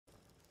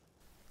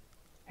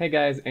Hey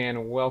guys,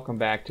 and welcome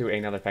back to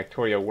another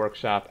Factorio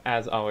Workshop.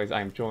 As always,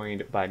 I'm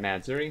joined by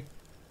Madzuri,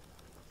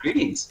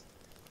 Greetings.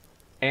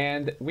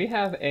 and we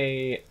have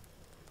a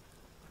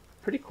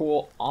pretty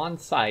cool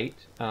on-site,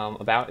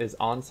 about as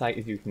on-site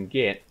as you can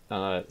get,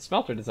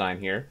 smelter design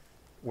here,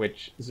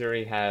 which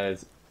Zuri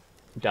has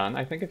done.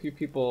 I think a few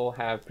people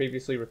have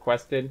previously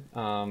requested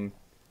some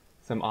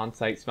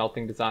on-site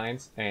smelting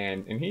designs,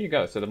 and here you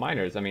go. So the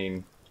miners,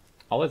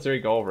 I'll let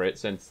Zuri go over it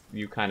since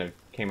you kind of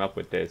came up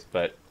with this,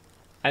 but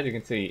as you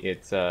can see,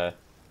 it's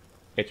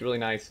really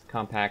nice,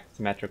 compact,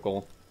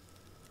 symmetrical,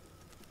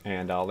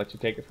 and I'll let you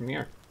take it from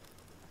here.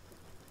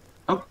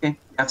 Okay,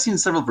 I've seen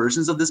several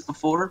versions of this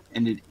before,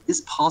 and it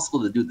is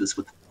possible to do this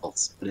with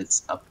belts, but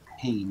it's a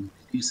pain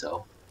to do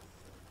so.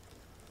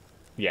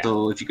 Yeah.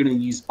 So if you're going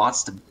to use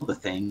bots to build a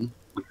thing,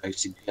 which I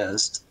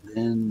suggest,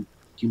 then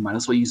you might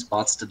as well use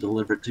bots to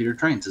deliver it to your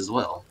trains as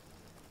well.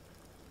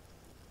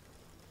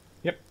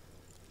 Yep.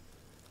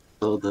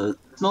 So the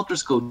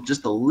smelters go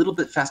just a little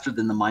bit faster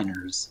than the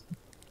miners,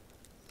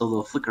 so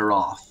they'll flicker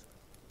off.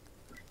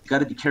 You got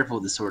to be careful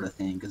with this sort of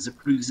thing because it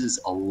produces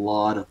a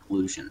lot of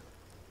pollution.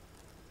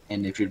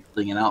 And if you're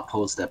building an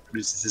outpost that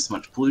produces this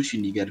much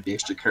pollution, you got to be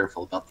extra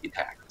careful about the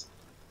attacks.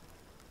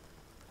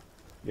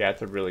 Yeah,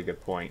 that's a really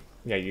good point.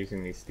 Yeah,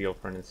 using these steel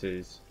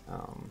furnaces,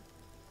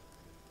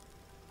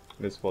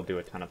 this will do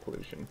a ton of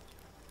pollution.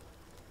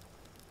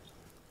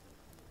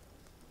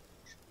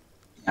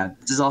 Yeah,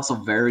 this is also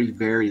very,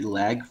 very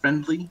lag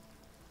friendly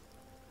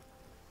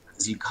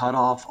because you cut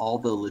off all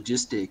the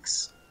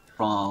logistics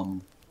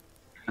from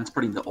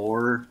transporting the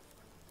ore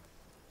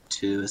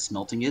to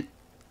smelting it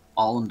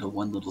all into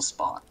one little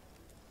spot.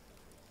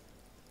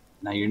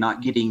 Now you're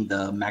not getting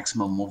the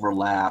maximum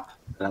overlap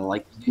that I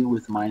like to do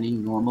with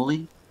mining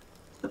normally,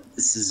 but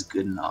this is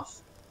good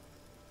enough.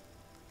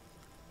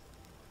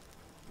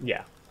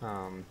 Yeah.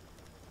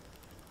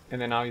 And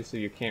then obviously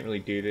you can't really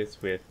do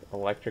this with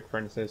electric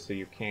furnaces, so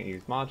you can't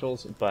use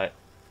modules, but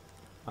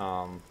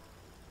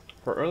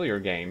for earlier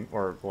game,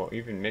 or well,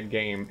 even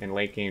mid-game and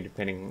late game,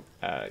 depending,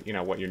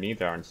 what your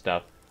needs are and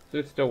stuff, so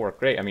it still work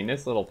great. I mean,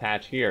 this little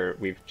patch here,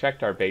 we've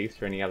checked our base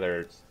for any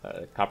other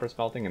copper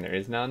smelting, and there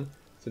is none.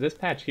 So this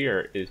patch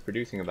here is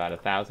producing about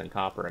 1,000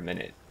 copper a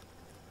minute.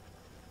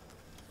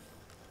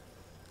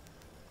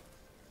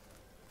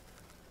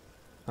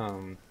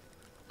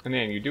 And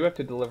then you do have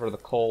to deliver the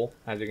coal.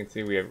 As you can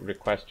see, we have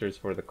requesters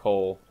for the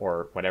coal,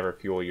 or whatever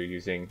fuel you're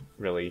using,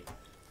 really.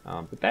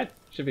 But that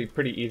should be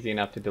pretty easy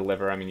enough to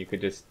deliver. I mean, you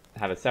could just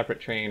have a separate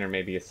train or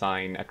maybe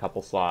assign a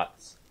couple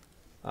slots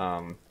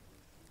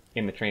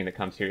in the train that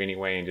comes here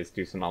anyway and just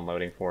do some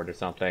unloading for it or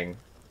something.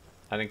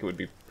 I think it would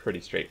be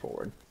pretty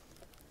straightforward.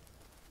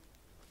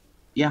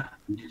 Yeah,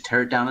 you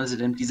tear it down as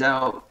it empties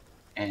out,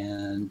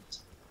 and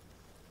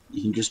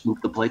you can just move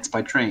the plates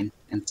by train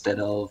instead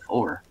of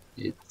ore.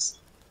 It's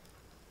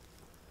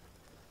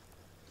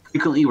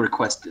frequently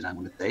requested, I'm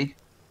going to say.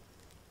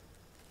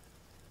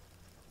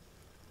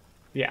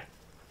 Yeah.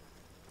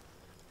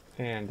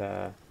 And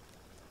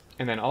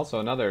and then also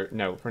another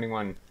note for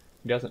anyone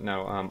who doesn't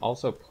know,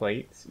 also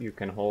plates, you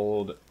can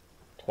hold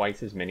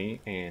twice as many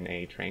in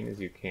a train as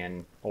you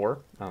can ore,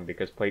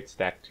 because plates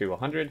stack to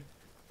 100,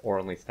 ore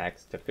only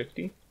stacks to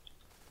 50.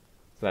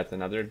 So that's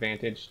another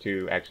advantage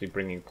to actually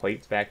bringing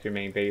plates back to your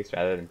main base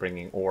rather than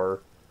bringing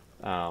ore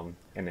and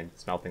then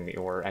smelting the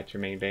ore at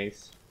your main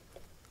base.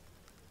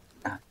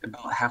 Yeah,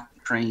 about half the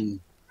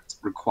train is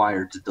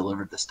required to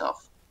deliver the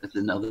stuff. That's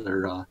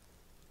another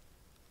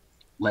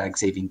lag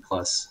saving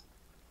plus.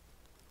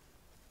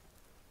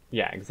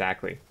 Yeah,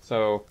 exactly.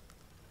 So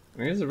I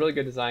mean, this is a really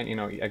good design.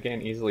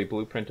 Again, easily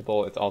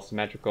blueprintable. It's all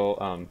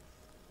symmetrical.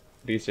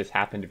 These just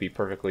happen to be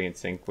perfectly in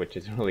sync, which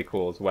is really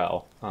cool as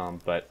well.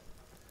 But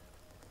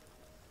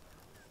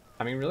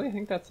I mean, really, I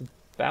think that's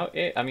about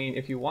it. I mean,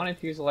 if you wanted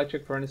to use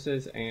electric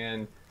furnaces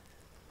and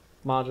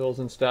modules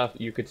and stuff,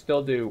 you could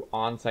still do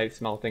on-site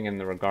smelting in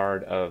the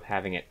regard of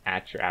having it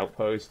at your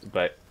outpost,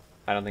 but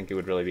I don't think it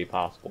would really be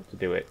possible to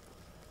do it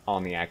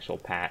on the actual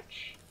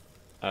patch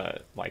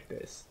like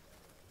this.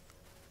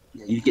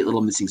 Yeah, you get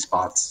little missing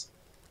spots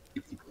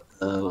if you put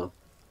the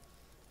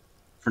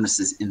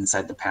furnaces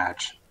inside the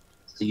patch.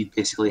 So you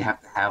basically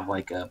have to have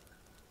like a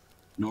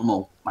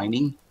normal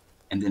mining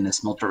and then a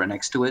smelter right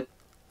next to it.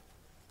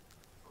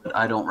 But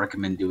I don't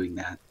recommend doing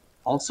that.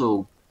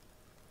 Also,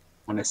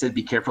 when I said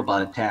be careful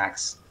about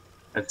attacks,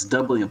 that's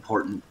doubly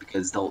important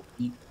because they'll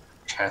eat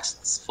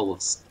chests full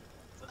of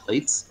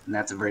plates, and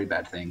that's a very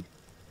bad thing.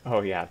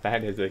 Oh yeah,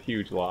 that is a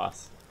huge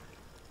loss.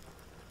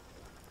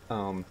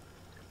 Um,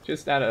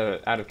 just out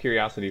of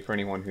curiosity for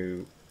anyone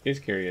who is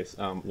curious,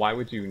 why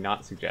would you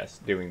not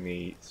suggest doing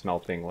the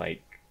smelting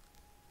like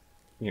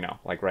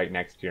right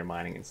next to your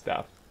mining and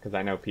stuff? Because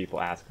I know people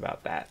ask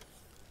about that.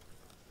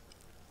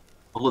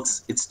 Well,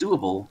 it's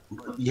doable,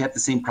 but you have the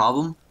same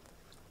problem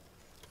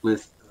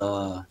with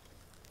the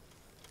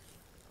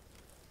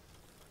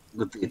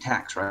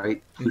attacks,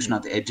 right? Pushing Hmm.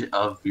 out the edge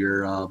of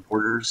your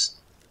borders,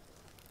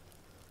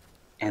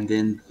 and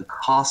then the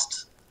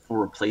cost for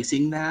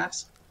replacing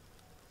that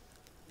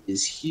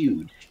is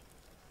huge.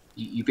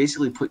 You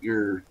basically put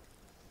your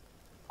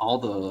all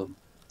the,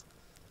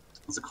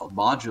 what's it called,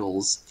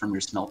 modules from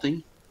your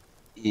smelting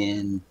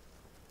in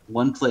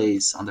one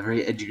place on the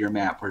very edge of your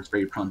map where it's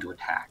very prone to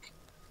attack.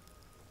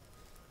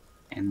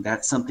 And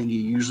that's something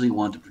you usually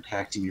want to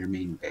protect in your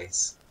main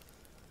base.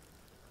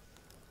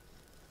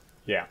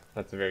 Yeah,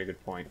 that's a very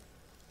good point.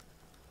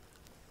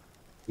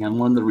 And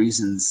one of the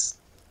reasons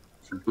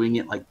for doing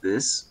it like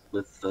this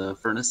with the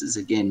furnaces,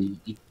 again,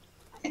 you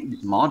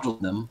can't module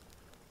them,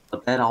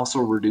 but that also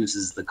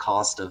reduces the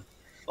cost of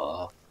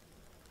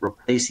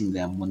replacing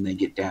them when they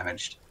get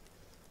damaged.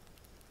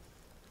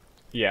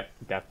 Yeah,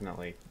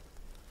 definitely.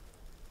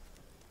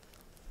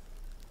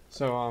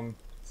 So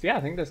yeah,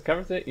 I think this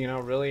covers it. You know,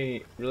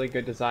 really, really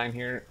good design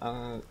here.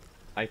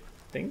 I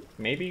think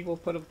maybe we'll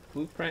put a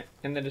blueprint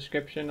in the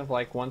description of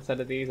like one set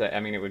of these. I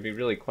mean, it would be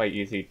really quite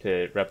easy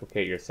to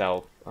replicate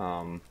yourself.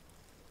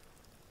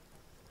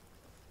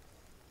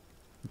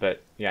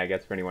 But yeah, I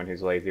guess for anyone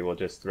who's lazy, we'll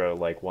just throw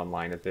like one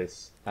line of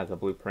this as a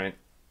blueprint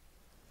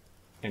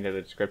into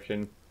the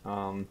description.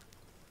 But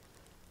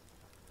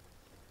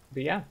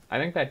yeah, I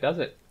think that does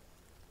it.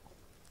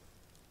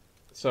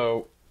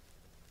 So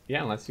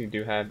yeah, unless you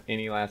do have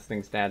any last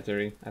things to add,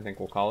 Zuri, I think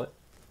we'll call it.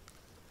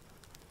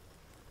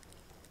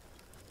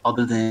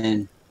 Other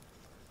than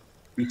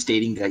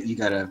restating that you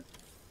gotta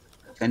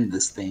defend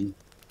this thing.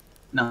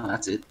 No,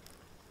 that's it.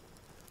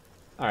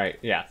 Alright,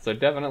 yeah, so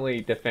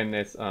definitely defend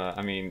this.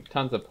 I mean,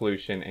 tons of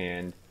pollution,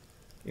 and,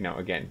 you know,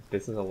 again,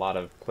 this is a lot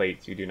of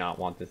plates. You do not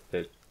want this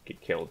to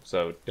get killed.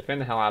 So defend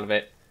the hell out of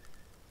it,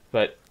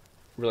 but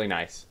really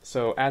nice.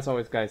 So as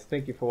always, guys,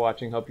 thank you for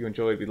watching. Hope you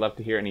enjoyed. We'd love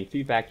to hear any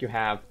feedback you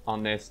have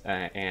on this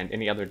and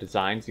any other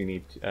designs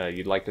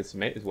you'd like to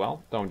submit as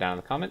well. Throw them down in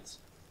the comments.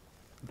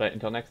 But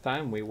until next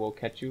time, we will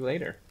catch you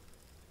later.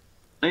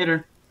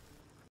 Later.